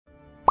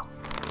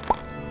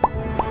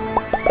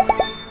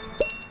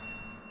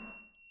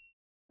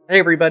Hey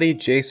everybody,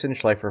 Jason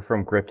Schleifer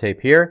from Griptape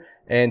here,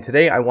 and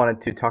today I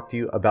wanted to talk to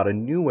you about a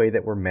new way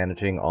that we're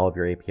managing all of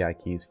your API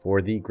keys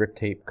for the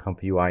Griptape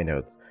ComfyUI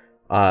nodes.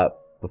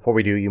 Before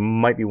we do, you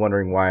might be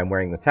wondering why I'm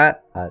wearing this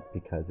hat,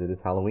 because it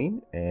is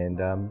Halloween,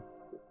 and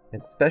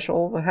it's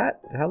special hat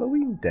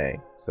Halloween day,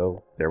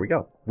 so there we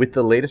go. With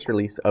the latest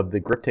release of the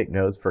Griptape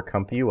nodes for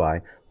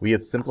ComfyUI, we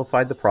have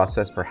simplified the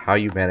process for how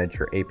you manage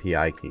your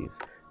API keys.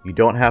 You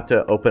don't have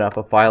to open up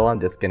a file on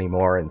disk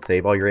anymore and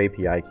save all your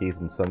API keys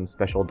in some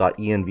special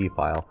 .env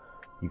file.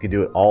 You can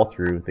do it all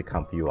through the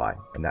ComfyUI,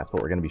 and that's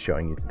what we're going to be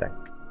showing you today.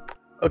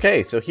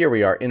 Okay, so here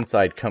we are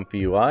inside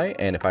ComfyUI,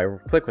 and if I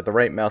click with the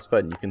right mouse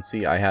button, you can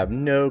see I have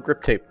no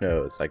Griptape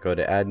nodes. I go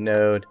to Add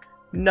Node,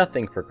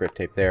 nothing for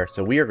Griptape there,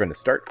 so we are going to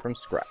start from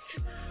scratch.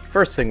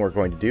 First thing we're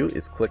going to do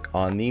is click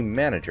on the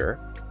Manager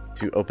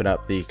to open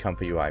up the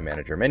ComfyUI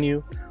Manager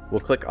menu.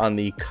 We'll click on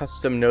the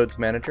Custom Nodes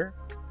Manager,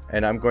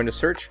 and I'm going to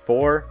search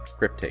for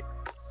Griptape.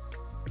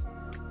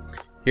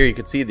 Here you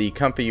can see the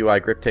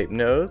ComfyUI Griptape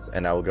nodes,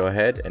 and I will go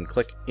ahead and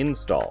click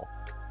Install.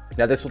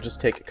 Now this will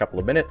just take a couple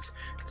of minutes.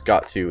 It's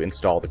got to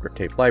install the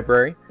Griptape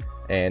library,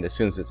 and as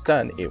soon as it's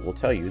done, it will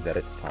tell you that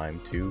it's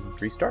time to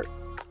restart.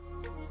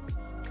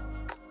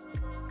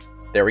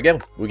 There we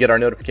go. We get our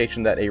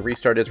notification that a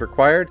restart is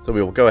required, so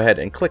we will go ahead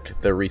and click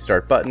the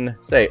restart button,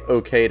 say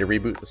OK to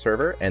reboot the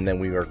server, and then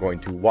we are going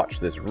to watch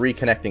this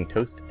reconnecting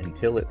toast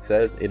until it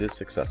says it is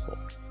successful.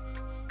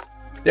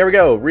 There we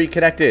go,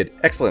 reconnected.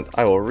 Excellent.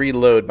 I will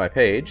reload my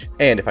page,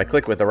 and if I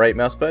click with the right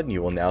mouse button,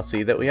 you will now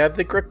see that we have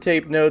the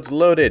Griptape nodes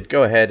loaded.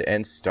 Go ahead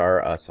and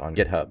star us on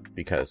GitHub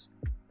because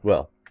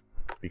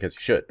you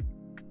should.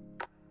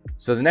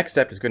 So the next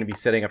step is going to be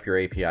setting up your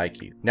API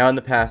key. Now in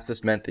the past,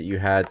 this meant that you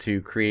had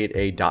to create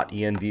a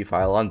 .env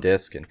file on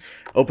disk and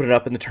open it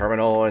up in the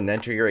terminal and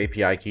enter your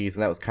API keys,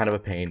 and that was kind of a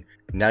pain.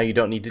 Now you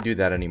don't need to do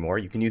that anymore.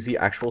 You can use the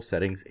actual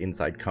settings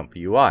inside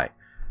ComfyUI.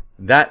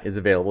 That is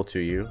available to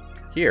you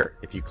here.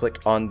 If you click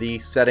on the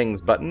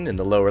Settings button in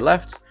the lower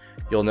left,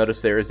 you'll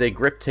notice there is a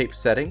Griptape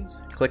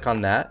Settings. Click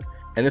on that,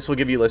 and this will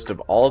give you a list of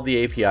all of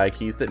the API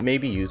keys that may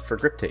be used for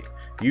Griptape.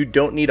 You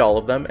don't need all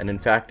of them, and in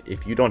fact,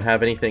 if you don't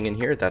have anything in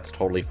here, that's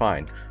totally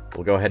fine.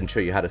 We'll go ahead and show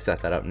you how to set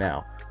that up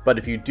now. But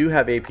if you do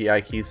have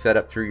API keys set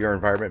up through your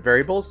environment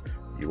variables,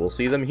 you will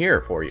see them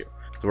here for you.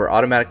 So we're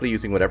automatically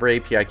using whatever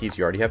API keys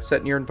you already have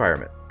set in your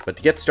environment. But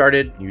to get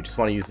started, you just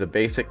want to use the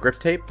basic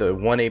Griptape. The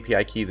one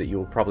API key that you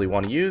will probably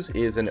want to use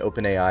is an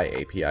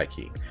OpenAI API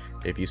key.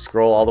 If you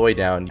scroll all the way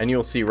down, and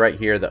you'll see right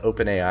here the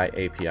OpenAI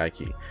API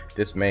key.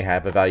 This may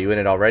have a value in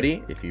it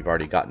already if you've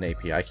already got an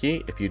API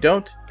key. If you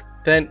don't,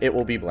 then it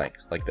will be blank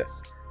like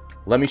this.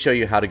 Let me show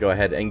you how to go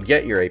ahead and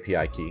get your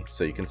API key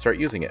so you can start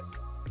using it.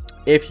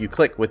 If you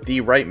click with the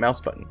right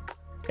mouse button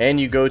and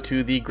you go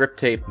to the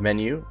Griptape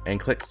menu and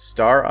click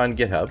star on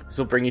GitHub, this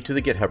will bring you to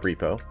the GitHub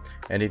repo.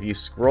 And if you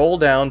scroll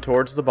down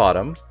towards the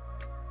bottom,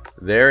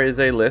 there is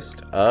a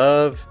list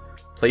of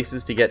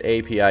places to get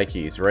API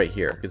keys right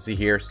here. You can see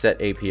here,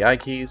 set API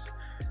keys.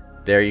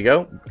 There you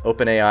go,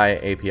 OpenAI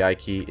API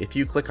key. If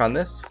you click on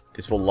this,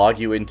 this will log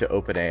you into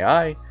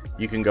OpenAI.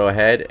 You can go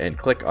ahead and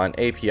click on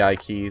API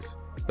keys,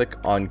 click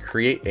on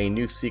create a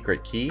new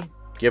secret key,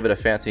 give it a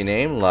fancy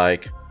name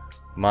like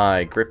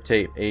my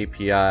Griptape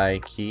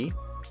API key,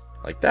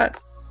 like that.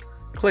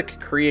 Click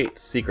create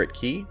secret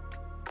key.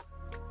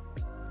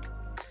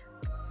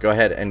 Go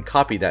ahead and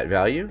copy that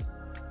value,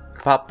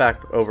 pop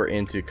back over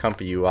into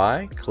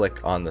ComfyUI,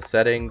 click on the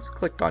settings,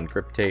 click on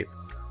Griptape,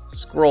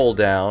 scroll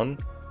down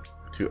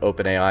to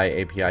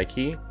OpenAI API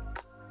key,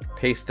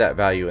 paste that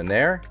value in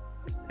there,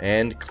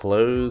 and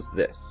close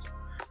this.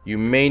 You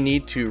may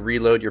need to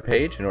reload your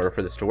page in order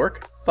for this to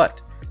work,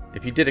 but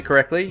if you did it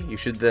correctly, you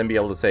should then be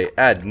able to say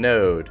add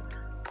node,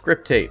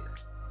 Griptape,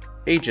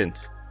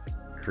 agent,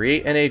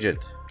 create an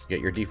agent. You get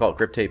your default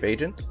Griptape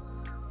agent.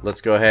 Let's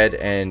go ahead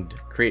and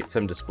create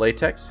some display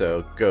text.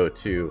 So go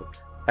to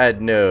add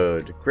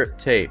node,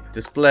 Griptape,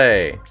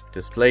 display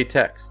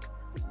text.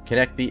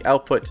 Connect the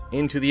output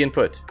into the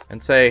input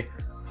and say,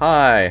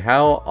 hi,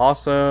 how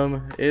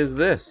awesome is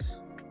this?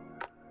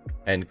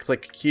 And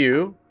click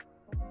Q,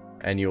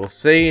 and you will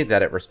see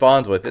that it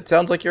responds with, it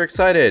sounds like you're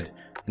excited.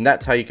 And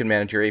that's how you can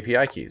manage your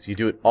API keys. You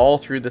do it all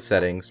through the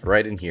settings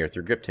right in here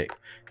through Griptape.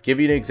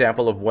 Give you an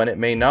example of when it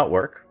may not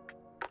work.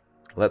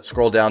 Let's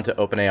scroll down to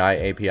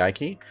OpenAI API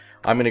key.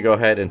 I'm going to go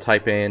ahead and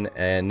type in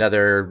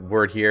another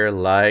word here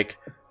like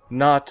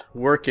not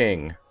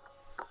working.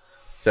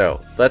 So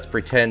let's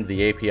pretend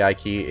the API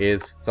key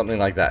is something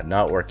like that,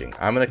 not working.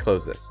 I'm going to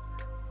close this.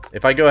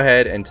 If I go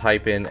ahead and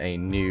type in a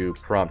new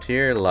prompt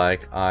here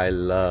like I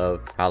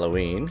love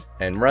Halloween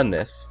and run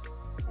this,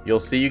 you'll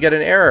see you get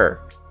an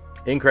error.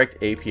 Incorrect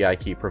API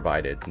key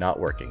provided, not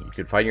working. You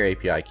could find your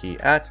API key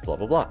at blah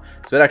blah blah.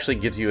 So it actually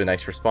gives you a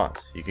nice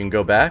response. You can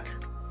go back,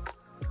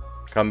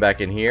 come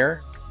back in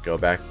here, go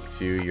back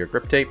to your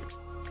Griptape,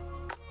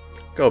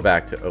 go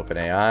back to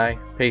OpenAI,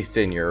 paste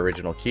in your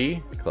original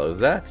key, close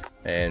that,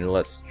 and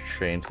let's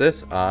change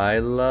this. I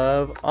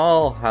love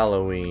all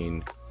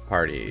Halloween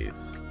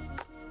parties.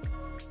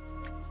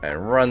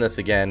 And run this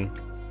again,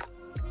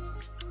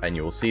 and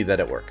you will see that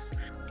it works.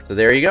 So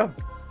there you go.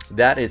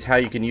 That is how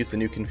you can use the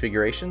new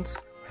configurations.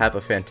 Have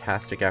a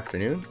fantastic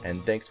afternoon,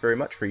 and thanks very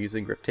much for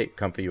using Griptape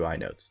ComfyUI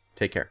Nodes.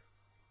 Take care.